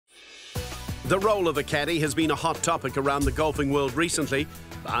The role of a caddy has been a hot topic around the golfing world recently,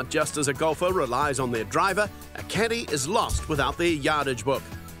 but just as a golfer relies on their driver, a caddy is lost without their yardage book.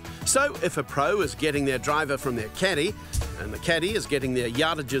 So if a pro is getting their driver from their caddy, and the caddy is getting their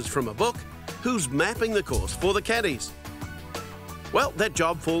yardages from a book, who's mapping the course for the caddies? Well, that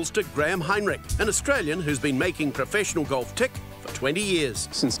job falls to Graeme Heinrich, an Australian who's been making professional golf tick for 20 years.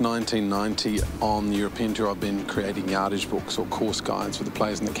 Since 1990 on the European Tour, I've been creating yardage books or course guides for the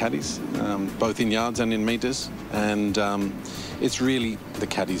players and the caddies, both in yards and in metres. And it's really the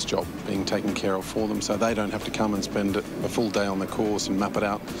caddy's job being taken care of for them, so they don't have to come and spend a full day on the course and map it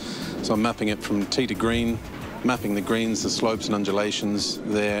out. So I'm mapping it from tee to green, mapping the greens, the slopes and undulations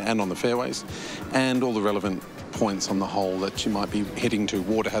there and on the fairways, and all the relevant points on the hole that you might be hitting to,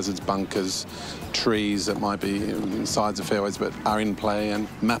 water hazards, bunkers, trees that might be sides of fairways but are in play, and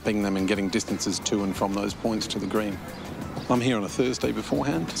mapping them and getting distances to and from those points to the green. I'm here on a Thursday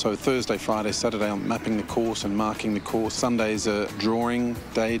beforehand, so Thursday, Friday, Saturday I'm mapping the course and marking the course. Sunday's a drawing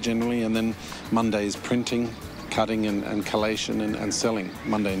day generally, and then Monday's printing, cutting and collation and selling,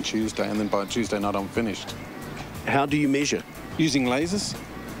 Monday and Tuesday, and then by Tuesday night I'm finished. How do you measure? Using lasers.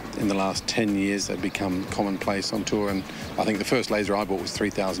 In the last 10 years, they've become commonplace on tour, and I think the first laser I bought was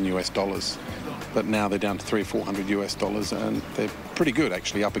 $3,000 US, but now they're down to $300 or $400 US, and they're pretty good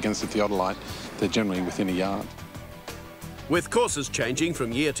actually up against the theodolite. They're generally within a yard. With courses changing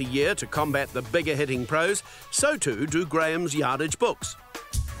from year to year to combat the bigger hitting pros, so too do Graeme's yardage books.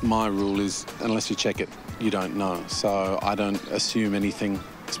 My rule is, unless you check it, you don't know. So I don't assume anything,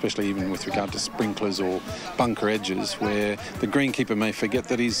 especially even with regard to sprinklers or bunker edges, where the greenkeeper may forget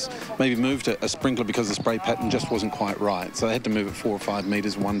that he's maybe moved a sprinkler because the spray pattern just wasn't quite right. So they had to move it 4 or 5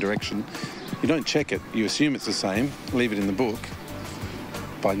 metres one direction. You don't check it. You assume it's the same, leave it in the book.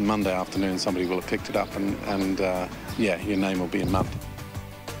 By Monday afternoon, somebody will have picked it up and yeah, your name will be in mud.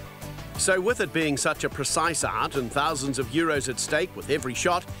 So with it being such a precise art and thousands of euros at stake with every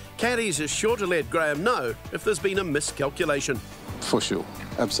shot, caddies are sure to let Graeme know if there's been a miscalculation. For sure,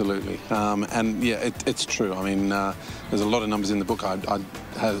 absolutely. And yeah, it's true. I mean, there's a lot of numbers in the book. I'd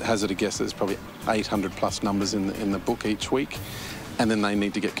hazard a guess there's probably 800 plus numbers in the book each week. And then they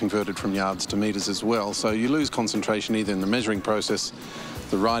need to get converted from yards to metres as well. So you lose concentration either in the measuring process,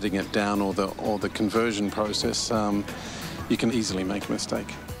 the writing it down, or the conversion process. You can easily make a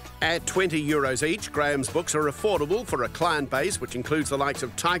mistake. At €20 each, Graeme's books are affordable for a client base which includes the likes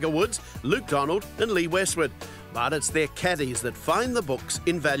of Tiger Woods, Luke Donald and Lee Westwood. But it's their caddies that find the books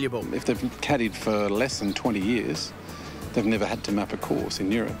invaluable. If they've caddied for less than 20 years, they've never had to map a course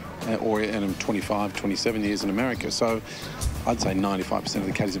in Europe, or in 25, 27 years in America. So I'd say 95% of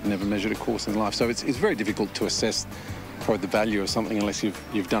the caddies have never measured a course in life. So it's very difficult to assess probably the value of something unless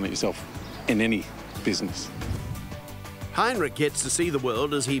you've done it yourself in any business. Heinrich gets to see the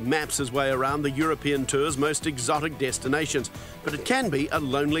world as he maps his way around the European Tour's most exotic destinations, but it can be a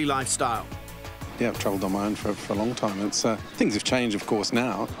lonely lifestyle. Yeah, I've travelled on my own for a long time. Things have changed, of course,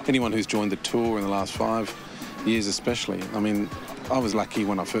 now. Anyone who's joined the tour in the last 5 years especially, I mean, I was lucky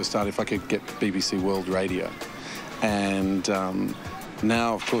when I first started if I could get BBC World Radio. And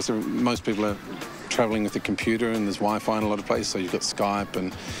now, of course, most people are travelling with a computer, and there's Wi-Fi in a lot of places, so you've got Skype,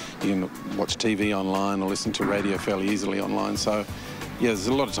 and you can watch TV online or listen to radio fairly easily online. So, yeah, there's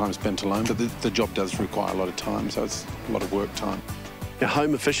a lot of time spent alone, but the job does require a lot of time, so it's a lot of work time. Your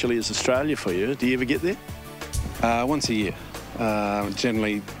home officially is Australia for you. Do you ever get there? Once a year,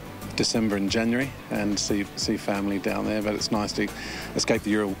 generally December and January, and see family down there, but it's nice to escape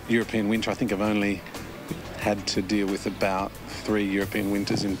the European winter. I think I've only had to deal with about 3 European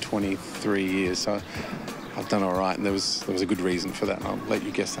winters in 23 years, so I've done all right, and there was a good reason for that, and I'll let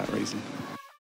you guess that reason.